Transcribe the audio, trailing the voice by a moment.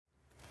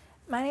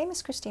My name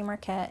is Christine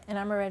Marquette, and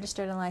I'm a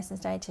registered and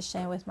licensed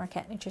dietitian with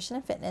Marquette Nutrition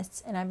and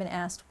Fitness, and I've been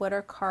asked, what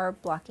are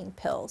carb-blocking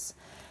pills?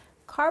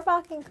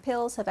 Carb-blocking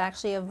pills have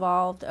actually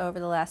evolved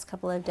over the last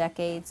couple of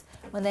decades.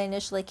 When they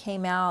initially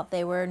came out,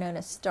 they were known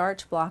as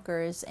starch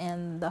blockers,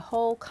 and the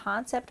whole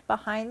concept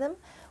behind them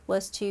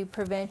was to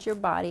prevent your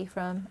body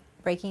from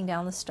breaking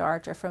down the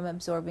starch or from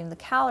absorbing the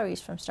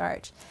calories from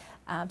starch.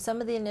 Some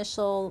of the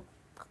initial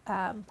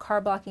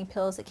carb blocking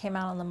pills that came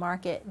out on the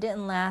market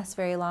didn't last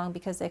very long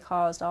because they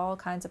caused all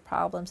kinds of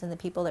problems in the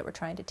people that were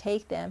trying to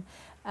take them.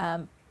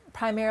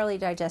 Primarily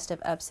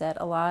digestive upset,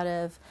 a lot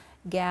of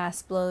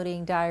gas,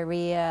 bloating,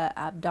 diarrhea,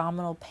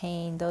 abdominal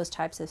pain, those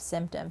types of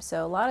symptoms.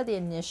 So a lot of the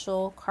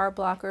initial carb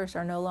blockers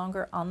are no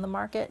longer on the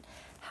market.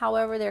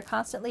 However, they're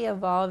constantly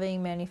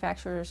evolving.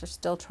 Manufacturers are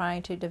still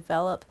trying to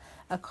develop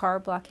a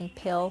carb blocking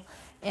pill,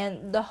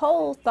 and the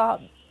whole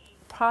thought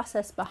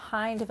process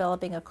behind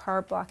developing a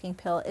carb blocking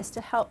pill is to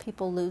help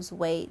people lose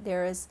weight.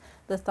 There is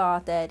the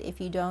thought that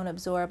if you don't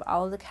absorb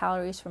all of the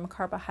calories from a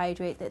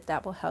carbohydrate,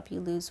 that will help you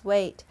lose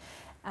weight.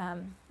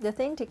 The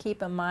thing to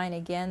keep in mind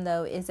again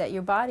though is that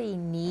your body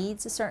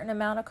needs a certain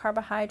amount of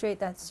carbohydrate.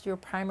 That's your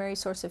primary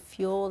source of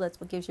fuel.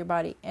 That's what gives your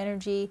body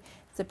energy.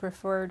 It's a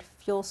preferred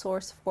fuel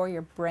source for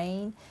your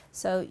brain.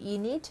 So you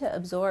need to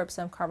absorb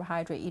some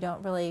carbohydrate. You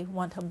don't really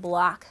want to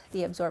block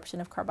the absorption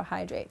of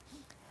carbohydrate.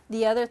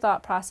 The other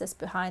thought process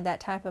behind that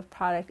type of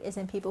product is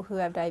in people who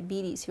have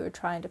diabetes, who are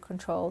trying to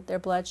control their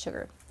blood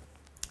sugar.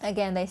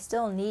 Again, they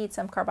still need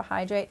some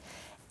carbohydrate,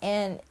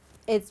 and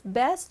it's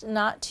best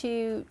not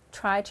to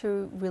try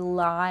to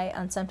rely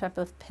on some type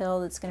of pill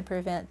that's going to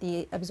prevent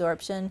the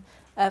absorption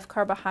of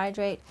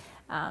carbohydrate.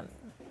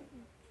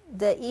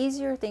 The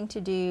easier thing to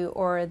do,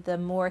 or the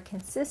more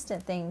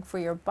consistent thing for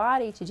your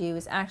body to do,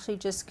 is actually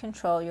just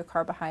control your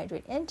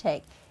carbohydrate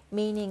intake,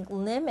 meaning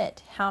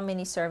limit how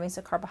many servings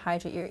of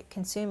carbohydrate you're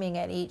consuming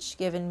at each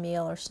given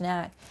meal or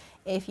snack.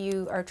 If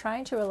you are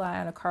trying to rely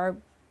on a carb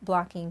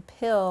blocking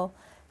pill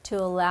to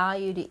allow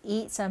you to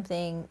eat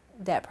something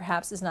that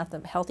perhaps is not the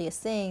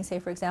healthiest thing, say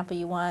for example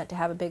you want to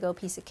have a big old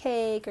piece of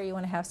cake or you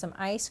want to have some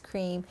ice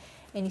cream,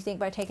 and you think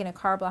by taking a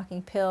carb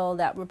blocking pill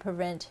that would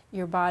prevent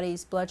your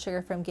body's blood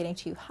sugar from getting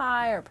too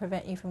high or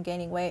prevent you from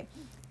gaining weight,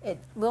 it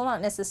will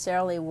not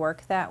necessarily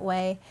work that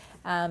way.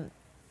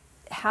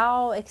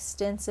 How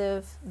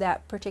extensive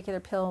that particular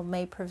pill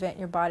may prevent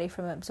your body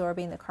from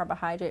absorbing the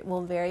carbohydrate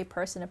will vary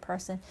person to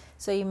person,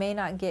 so you may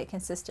not get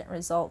consistent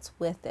results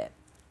with it.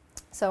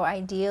 So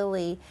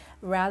ideally,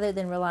 rather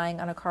than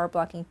relying on a carb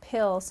blocking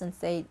pill, since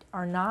they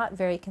are not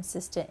very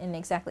consistent in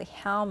exactly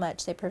how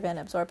much they prevent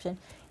absorption,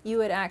 you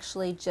would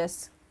actually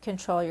just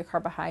control your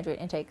carbohydrate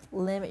intake,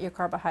 limit your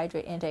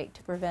carbohydrate intake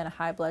to prevent a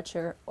high blood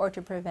sugar or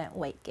to prevent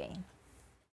weight gain.